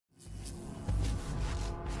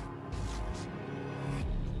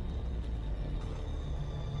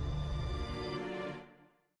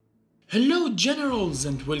Hello generals,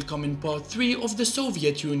 and welcome in part 3 of the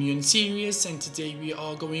Soviet Union series, and today we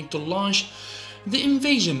are going to launch the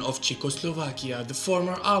invasion of Czechoslovakia, the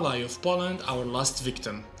former ally of Poland, our last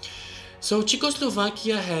victim. So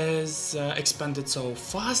Czechoslovakia has expanded so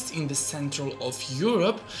fast in the central of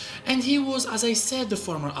Europe, and he was, as I said, the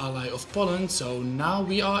former ally of Poland, so now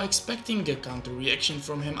we are expecting a counter reaction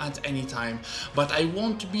from him at any time. But I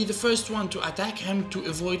want to be the first one to attack him to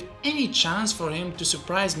avoid any chance for him to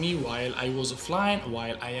surprise me while I was offline,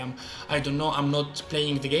 while I'm not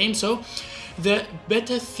playing the game. So the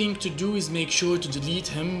better thing to do is make sure to delete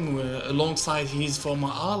him alongside his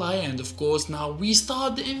former ally, and of course now we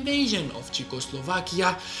start the invasion of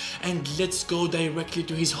Czechoslovakia, and let's go directly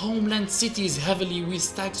to his homeland cities heavily with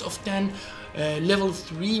stacks of 10 level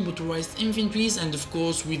 3 motorized infantries, and of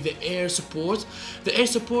course with the air support. The air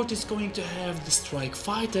support is going to have the strike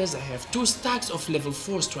fighters. I have 2 stacks of level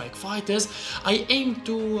 4 strike fighters. I aim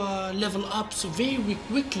to level up so very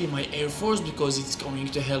quickly my air force, because it's going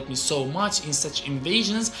to help me so much in such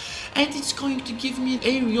invasions, and it's going to give me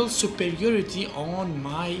aerial superiority on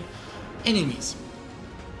my enemies.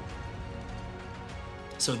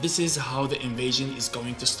 So this is how the invasion is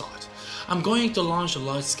going to start. I'm going to launch a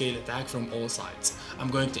large-scale attack from all sides. I'm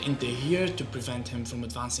going to enter here to prevent him from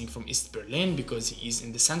advancing from East Berlin, because he is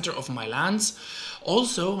in the center of my lands.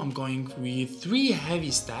 Also, I'm going with 3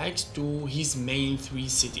 heavy stacks to his main 3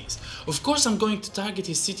 cities. Of course, I'm going to target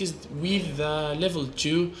his cities with level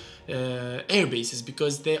 2 air bases,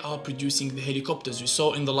 because they are producing the helicopters. We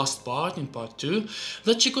saw in the last part, in part 2,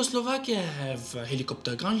 that Czechoslovakia have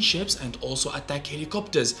helicopter gunships and also attack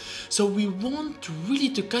helicopters. So we want really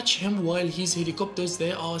to catch him while his helicopters,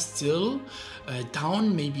 they are still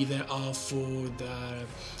down. Maybe they are for the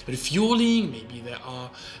refueling, maybe they are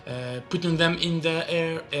putting them in the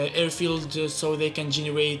airfield so they can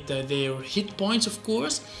generate their hit points, of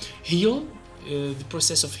course, heal, the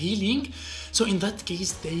process of healing. So in that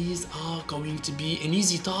case, these are going to be an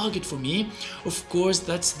easy target for me. Of course,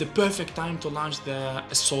 that's the perfect time to launch the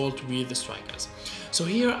assault with the strikers. So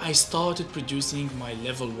here I started producing my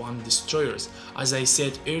level 1 destroyers. As I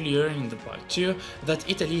said earlier in the part 2, that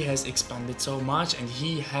Italy has expanded so much and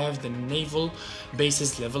he have the naval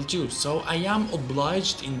bases level 2. So I am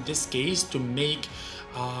obliged in this case to make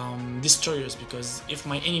destroyers, because if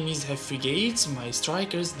my enemies have frigates, my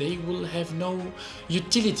strikers, they will have no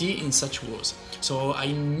utility in such wars. So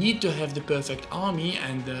I need to have the perfect army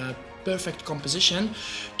and the perfect composition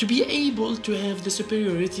to be able to have the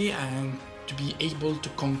superiority and to be able to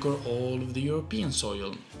conquer all of the European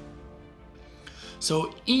soil.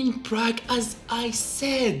 So in Prague, as I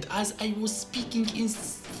said, as I was speaking in a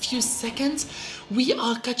few seconds, we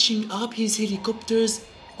are catching up his helicopters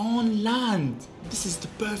on land. This is the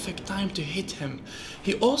perfect time to hit him.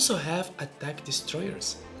 He also have attack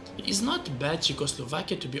destroyers. He is not bad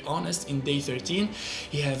Czechoslovakia, to be honest. In day 13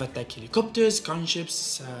 he have attack helicopters,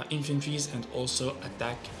 gunships, infantries, and also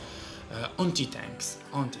attack anti-tanks.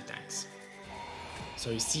 So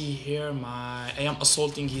you see here I am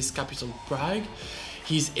assaulting his capital Prague.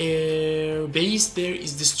 His air base there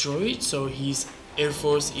is destroyed, so his air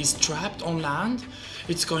force is trapped on land.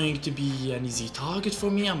 It's going to be an easy target for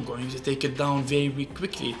me. I'm going to take it down very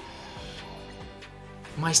quickly.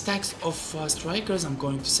 My stacks of strikers, I'm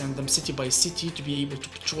going to send them city by city to be able to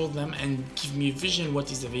patrol them and give me vision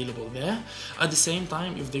what is available there. At the same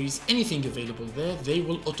time, if there is anything available there, they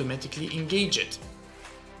will automatically engage it.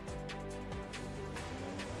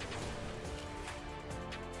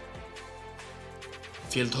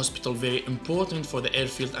 Field hospital, very important for the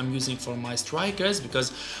airfield I'm using for my strikers,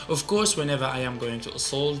 because of course whenever I am going to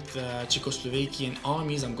assault the Czechoslovakian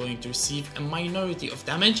armies, I'm going to receive a minority of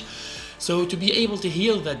damage. So to be able to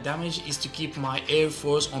heal that damage is to keep my air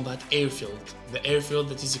force on that airfield, the airfield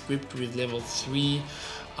that is equipped with level 3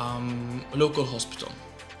 local hospital.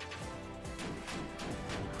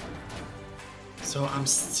 So I'm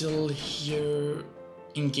still here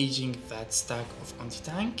engaging that stack of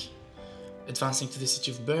anti-tank, advancing to the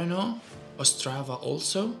city of Brno, Ostrava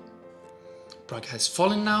also. Prague has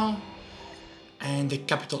fallen now, and the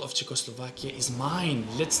capital of Czechoslovakia is mine.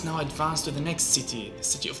 Let's now advance to the next city, the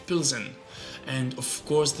city of Pilsen, and of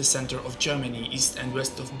course the center of Germany, east and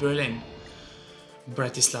west of Berlin.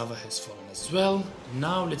 Bratislava has fallen as well.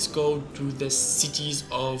 Now let's go to the cities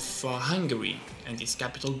of Hungary and its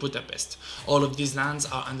capital Budapest. All of these lands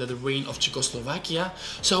are under the reign of Czechoslovakia,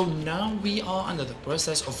 so now we are under the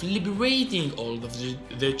process of liberating all of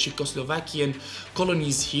the Czechoslovakian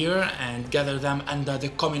colonies here and gather them under the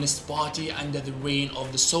Communist Party, under the reign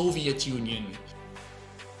of the Soviet Union.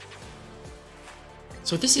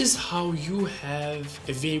 So this is how you have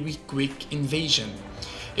a very quick invasion.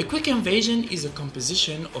 A quick invasion is a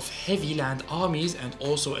composition of heavy land armies and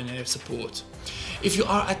also an air support. If you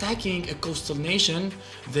are attacking a coastal nation,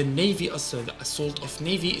 the navy, also the assault of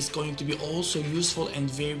navy, is going to be also useful and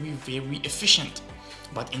very efficient.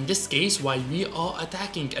 But in this case, while we are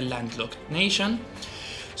attacking a landlocked nation,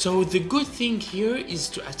 so the good thing here is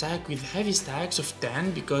to attack with heavy stacks of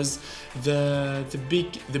 10, because the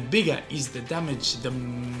bigger is the damage, the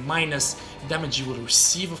minus damage you will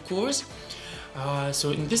receive, of course.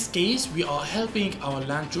 So in this case, we are helping our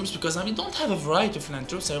land troops, because I don't have a variety of land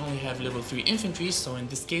troops. I only have level 3 infantry, so in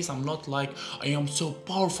this case I'm not like I am so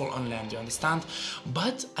powerful on land, you understand?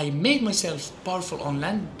 But I made myself powerful on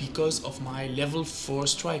land because of my level 4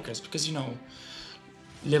 strikers, because you know,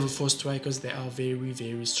 level 4 strikers, they are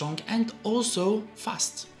very strong and also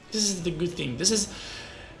fast. This is the good thing. This is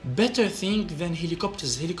better thing than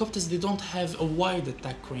helicopters. Helicopters, they don't have a wide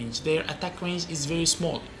attack range. Their attack range is very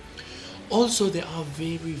small. Also, they are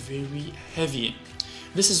very heavy.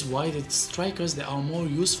 This is why the strikers, they are more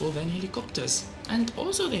useful than helicopters. And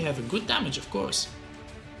also they have a good damage, of course.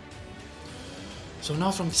 So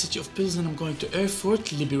now from the city of Pilsen, I'm going to Erfurt.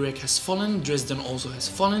 Liberec has fallen. Dresden also has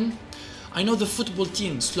fallen. I know the football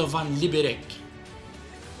team, Slovan Liberec.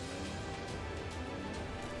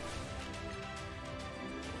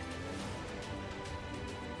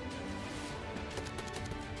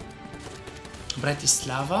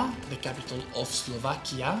 Bratislava, the capital of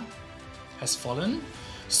Slovakia, has fallen.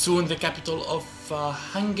 Soon the capital of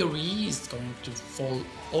Hungary is going to fall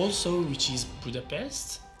also, which is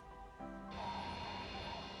Budapest.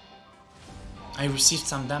 I received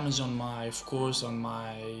some damage on my, of course, on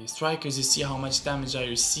my strikers. You see how much damage I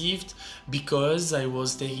received because I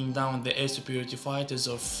was taking down the air superiority fighters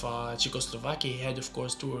of Czechoslovakia. He had, of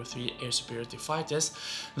course, 2 or 3 air superiority fighters.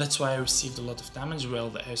 That's why I received a lot of damage. Well,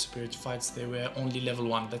 the air superiority fighters, they were only level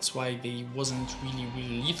 1. That's why they wasn't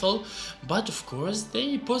really lethal. But of course,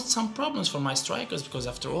 they posed some problems for my strikers, because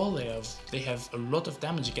after all, they have a lot of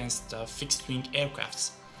damage against fixed-wing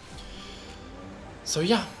aircrafts. So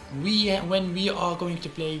yeah, when we are going to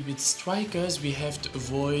play with strikers, we have to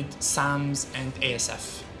avoid SAMs and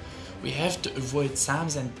ASF. We have to avoid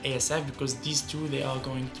SAMs and ASF because these two, they are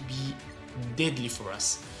going to be deadly for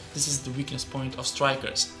us. This is the weakness point of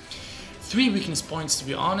strikers. 3 weakness points, to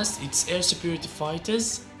be honest. It's air superiority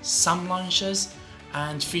fighters, SAM launchers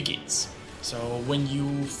and frigates. So when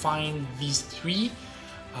you find these 3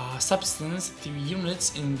 substance, 3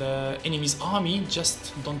 units in the enemy's army,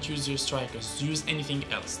 just don't use your strikers. Use anything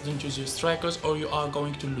else. Don't use your strikers or you are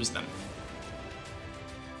going to lose them.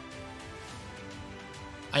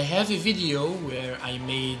 I have a video where I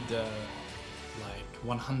made like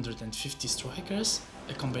 150 strikers,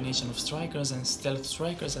 a combination of strikers and stealth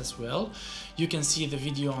strikers as well. You can see the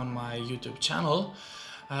video on my YouTube channel.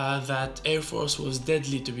 That Air Force was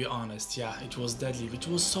deadly, to be honest. Yeah, it was deadly. It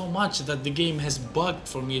was so much that the game has bugged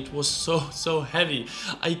for me. It was so heavy.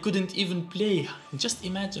 I couldn't even play. Just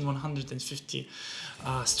imagine 150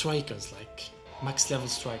 strikers, like max level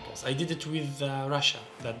strikers. I did it with Russia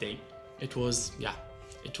that day. It was, yeah,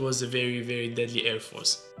 it was a very deadly Air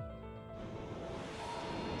Force.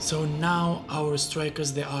 So now our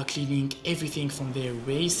strikers, they are cleaning everything from their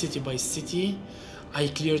way, city by city. I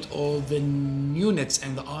cleared all the units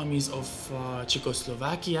and the armies of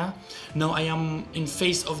Czechoslovakia. Now I am in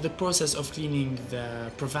phase of the process of cleaning the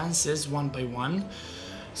provinces one by one.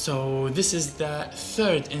 So this is the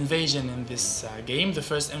 3rd invasion in this game. The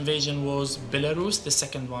first invasion was Belarus, the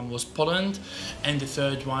second one was Poland, and the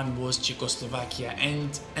third one was Czechoslovakia.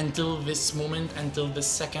 And until this moment, until the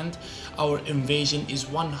second, our invasion is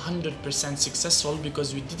 100% successful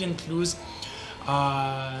because we didn't lose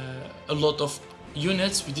a lot of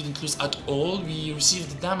units, we didn't lose at all. We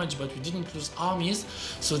received damage but we didn't lose armies,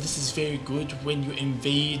 so this is very good. When you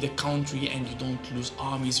invade a country and you don't lose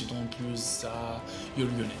armies, you don't lose your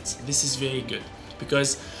units, this is very good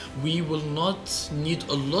because we will not need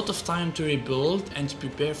a lot of time to rebuild and to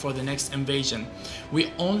prepare for the next invasion.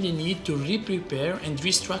 We only need to re-prepare and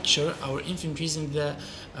restructure our infantry in the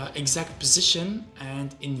exact position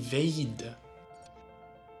and invade.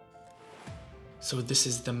 So this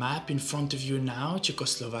is the map in front of you now.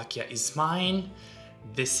 Czechoslovakia is mine.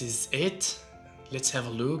 This is it. Let's have a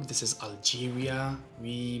look. This is Algeria.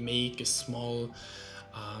 We make a small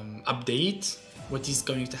update. What is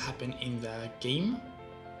going to happen in the game?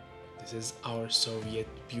 This is our Soviet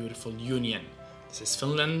beautiful Union. This is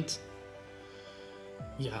Finland.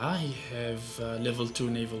 Yeah, I have level 2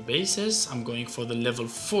 naval bases. I'm going for the level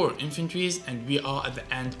 4 infantries and we are at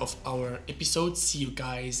the end of our episode. See you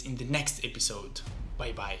guys in the next episode.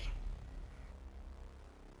 Bye bye.